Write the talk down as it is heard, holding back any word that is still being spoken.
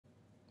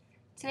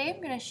Today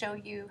I'm going to show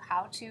you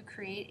how to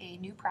create a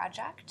new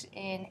project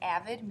in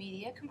Avid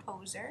Media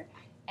Composer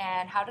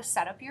and how to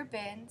set up your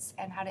bins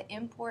and how to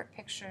import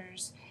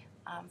pictures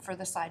for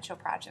the slideshow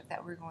project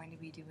that we're going to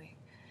be doing.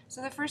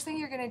 So the first thing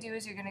you're going to do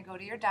is you're going to go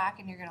to your dock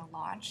and you're going to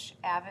launch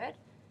Avid,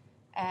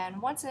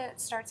 and once it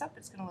starts up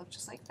it's going to look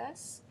just like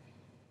this.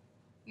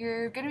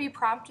 You're going to be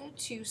prompted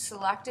to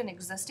select an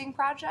existing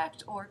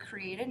project or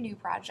create a new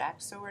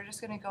project, so we're just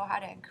going to go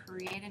ahead and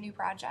create a new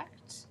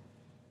project.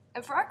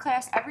 And for our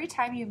class, every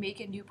time you make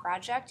a new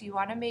project, you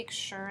want to make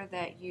sure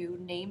that you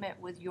name it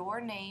with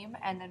your name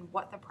and then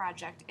what the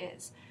project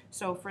is.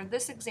 So for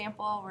this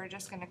example, we're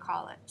just going to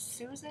call it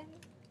Susan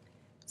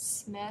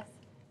Smith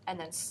and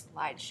then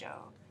Slideshow.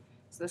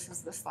 So this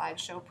is the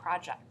Slideshow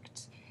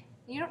project.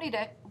 You don't need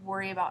to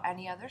worry about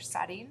any other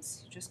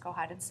settings. You just go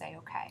ahead and say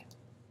OK.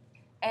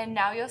 And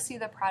now you'll see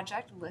the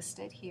project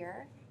listed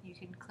here. You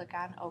can click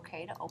on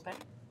OK to open.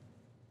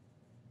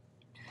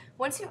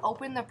 Once you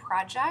open the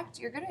project,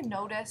 you're going to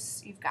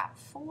notice you've got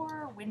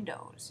 4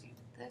 windows.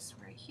 This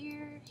right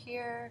here,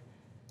 here,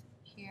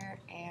 here,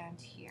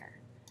 and here.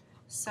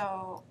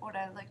 So what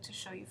I'd like to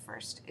show you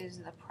first is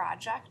the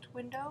project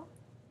window.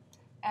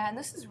 And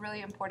this is really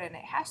important.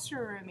 It has to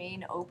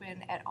remain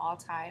open at all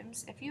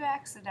times. If you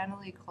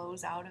accidentally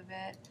close out of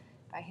it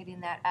by hitting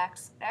that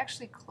X, it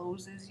actually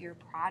closes your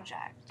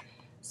project.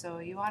 So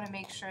you want to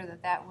make sure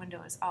that that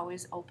window is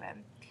always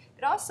open.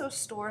 It also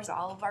stores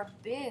all of our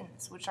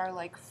bins, which are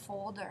like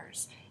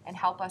folders, and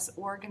help us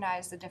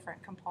organize the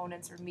different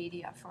components or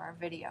media for our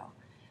video.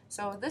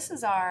 So this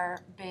is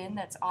our bin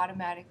that's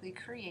automatically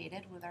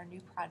created with our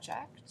new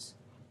project.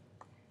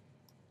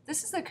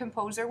 This is the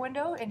Composer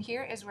window, and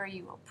here is where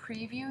you will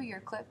preview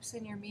your clips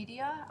and your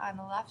media on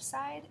the left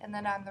side, and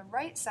then on the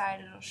right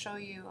side it'll show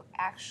you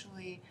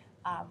actually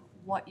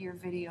what your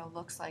video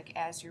looks like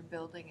as you're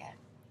building it.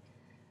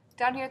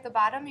 Down here at the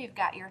bottom, you've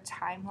got your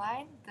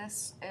timeline.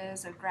 This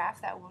is a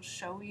graph that will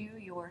show you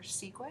your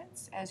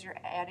sequence as you're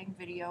adding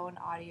video and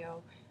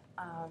audio,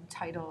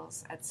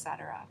 titles,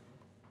 etc.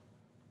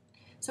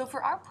 So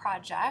for our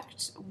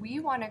project, we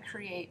want to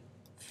create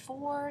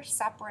 4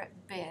 separate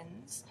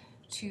bins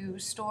to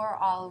store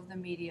all of the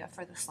media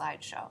for the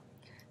slideshow.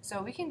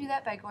 So we can do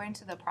that by going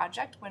to the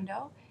project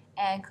window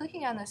and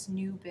clicking on this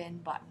new bin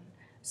button.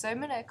 So I'm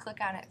going to click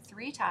on it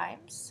 3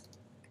 times.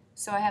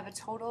 So I have a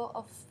total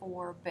of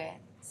 4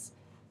 bins.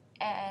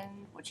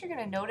 And what you're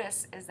going to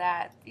notice is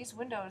that these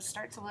windows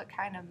start to look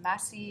kind of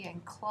messy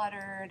and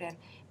cluttered, and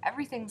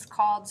everything's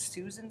called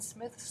Susan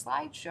Smith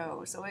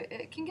Slideshow, so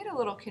it can get a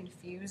little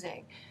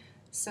confusing.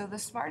 So the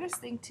smartest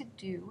thing to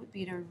do would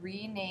be to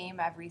rename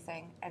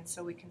everything, and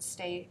so we can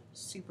stay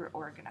super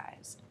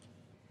organized.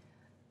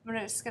 I'm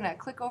just going to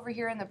click over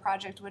here in the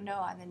project window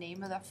on the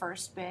name of the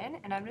first bin,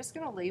 and I'm just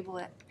going to label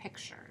it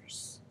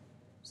Pictures.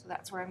 So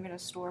that's where I'm going to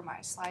store my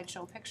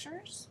slideshow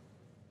pictures.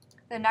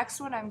 The next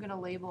one I'm going to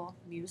label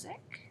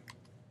Music.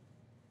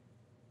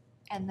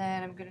 And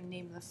then I'm going to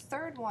name the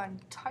third one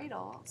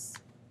Titles.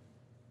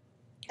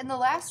 And the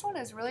last one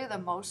is really the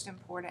most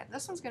important.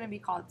 This one's going to be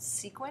called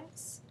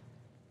Sequence.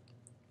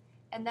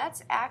 And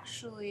that's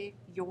actually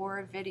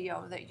your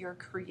video that you're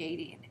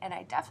creating. And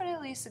I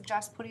definitely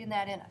suggest putting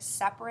that in a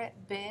separate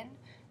bin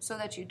so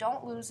that you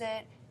don't lose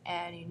it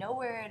and you know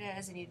where it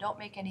is and you don't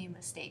make any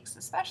mistakes,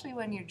 especially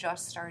when you're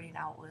just starting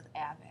out with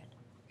Avid.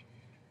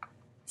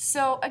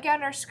 So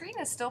again, our screen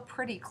is still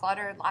pretty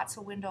cluttered, lots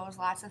of windows,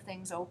 lots of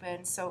things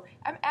open. So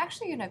I'm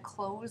actually going to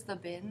close the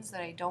bins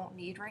that I don't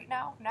need right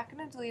now. I'm not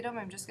going to delete them,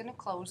 I'm just going to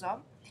close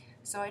them.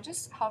 So I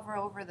just hover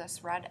over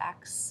this red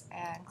X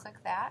and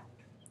click that.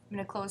 I'm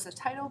going to close the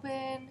title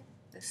bin,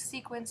 the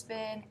sequence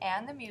bin,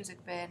 and the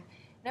music bin.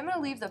 And I'm going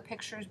to leave the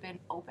pictures bin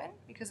open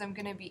because I'm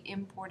going to be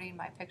importing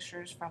my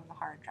pictures from the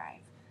hard drive.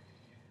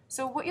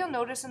 So what you'll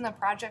notice in the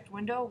project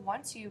window,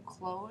 once you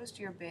closed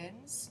your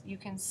bins, you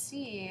can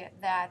see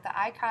that the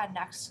icon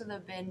next to the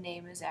bin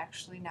name is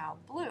actually now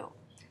blue.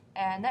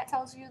 And that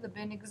tells you the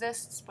bin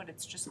exists, but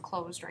it's just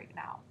closed right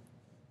now.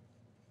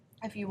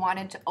 If you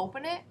wanted to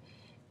open it,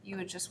 you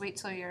would just wait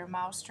till your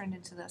mouse turned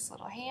into this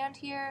little hand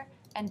here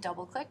and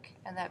double click,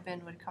 and that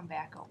bin would come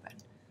back open.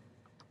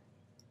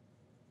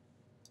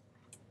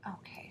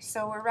 Okay,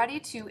 so we're ready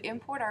to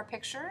import our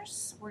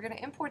pictures. We're going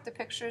to import the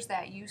pictures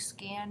that you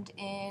scanned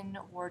in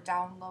or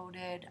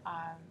downloaded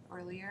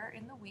earlier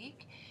in the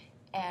week.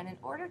 And in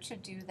order to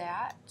do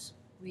that,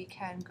 we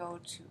can go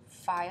to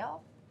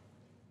File,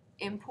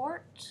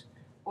 Import,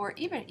 or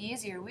even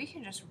easier, we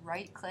can just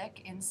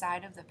right-click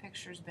inside of the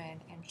Pictures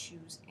bin and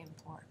choose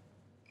Import.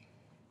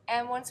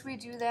 And once we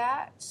do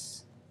that,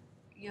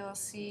 you'll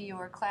see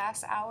your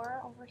class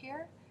hour over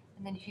here,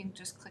 and then you can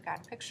just click on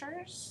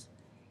Pictures.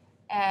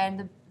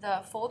 And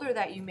the folder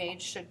that you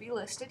made should be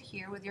listed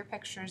here with your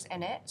pictures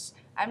in it.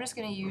 I'm just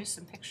going to use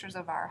some pictures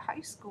of our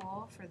high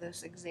school for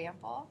this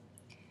example.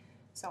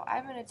 So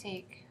I'm going to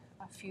take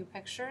a few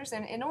pictures,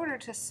 and in order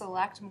to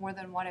select more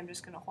than one, I'm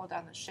just going to hold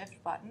down the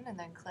Shift button and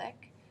then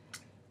click.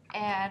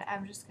 And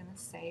I'm just going to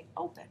say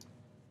Open.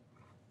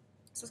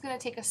 So it's going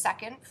to take a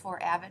second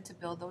for Avid to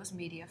build those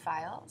media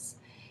files.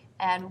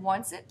 And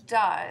once it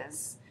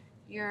does,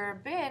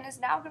 your bin is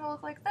now going to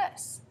look like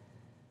this.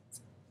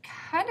 It's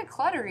kind of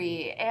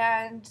cluttery,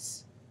 and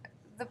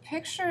the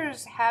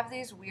pictures have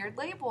these weird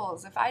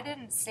labels. If I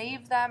didn't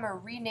save them or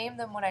rename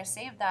them when I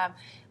saved them,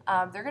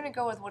 they're going to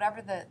go with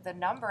whatever the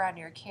number on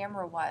your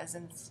camera was,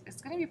 and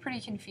it's going to be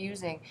pretty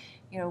confusing.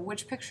 You know,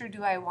 which picture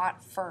do I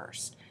want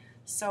first?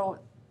 So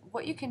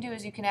what you can do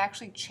is you can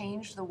actually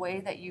change the way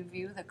that you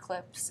view the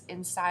clips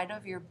inside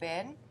of your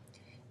bin,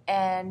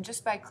 and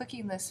just by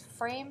clicking this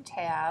frame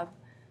tab,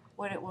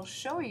 what it will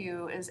show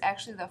you is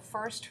actually the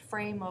first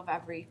frame of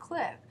every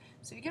clip.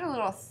 So you get a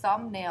little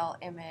thumbnail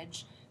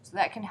image, so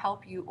that can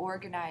help you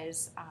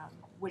organize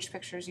which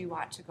pictures you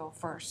want to go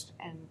first,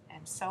 and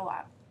so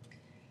on.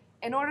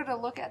 In order to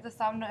look at the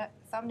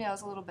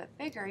thumbnails a little bit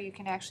bigger, you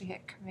can actually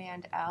hit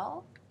Command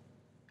L,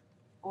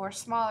 or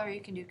smaller,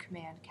 you can do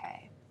Command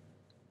K.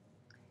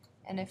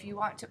 And if you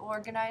want to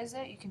organize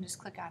it, you can just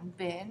click on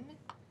Bin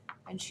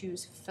and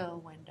choose Fill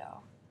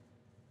Window.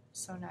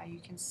 So now you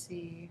can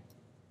see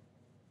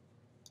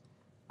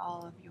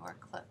all of your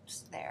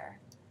clips there.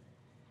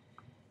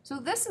 So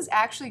this is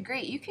actually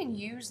great. You can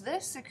use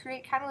this to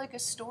create kind of like a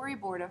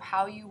storyboard of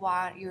how you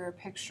want your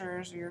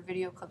pictures or your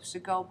video clips to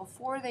go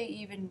before they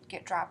even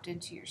get dropped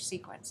into your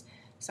sequence.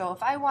 So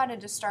if I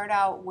wanted to start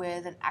out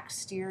with an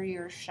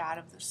exterior shot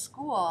of the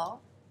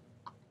school,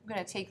 I'm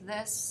going to take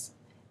this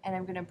and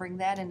I'm going to bring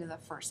that into the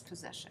first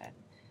position.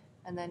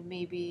 And then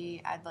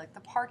maybe I'd like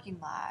the parking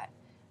lot,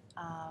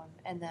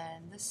 and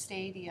then the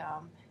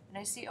stadium. And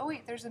I see, oh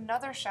wait, there's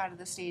another shot of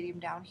the stadium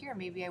down here.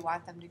 Maybe I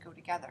want them to go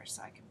together,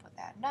 so I can put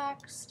that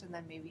next, and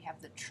then maybe have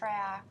the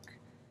track,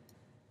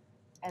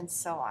 and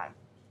so on.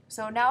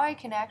 So now I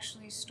can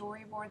actually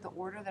storyboard the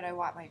order that I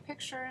want my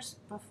pictures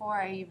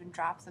before I even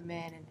drop them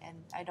in, and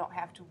I don't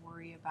have to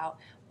worry about,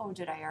 oh,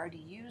 did I already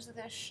use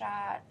this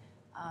shot,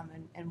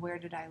 and where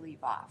did I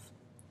leave off?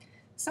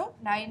 So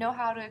now you know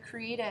how to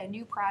create a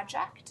new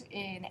project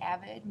in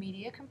Avid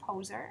Media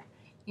Composer.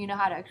 You know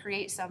how to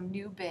create some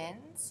new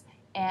bins,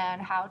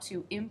 and how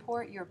to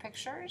import your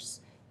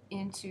pictures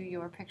into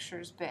your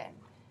pictures bin.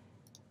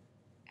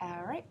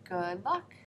 All right, good luck.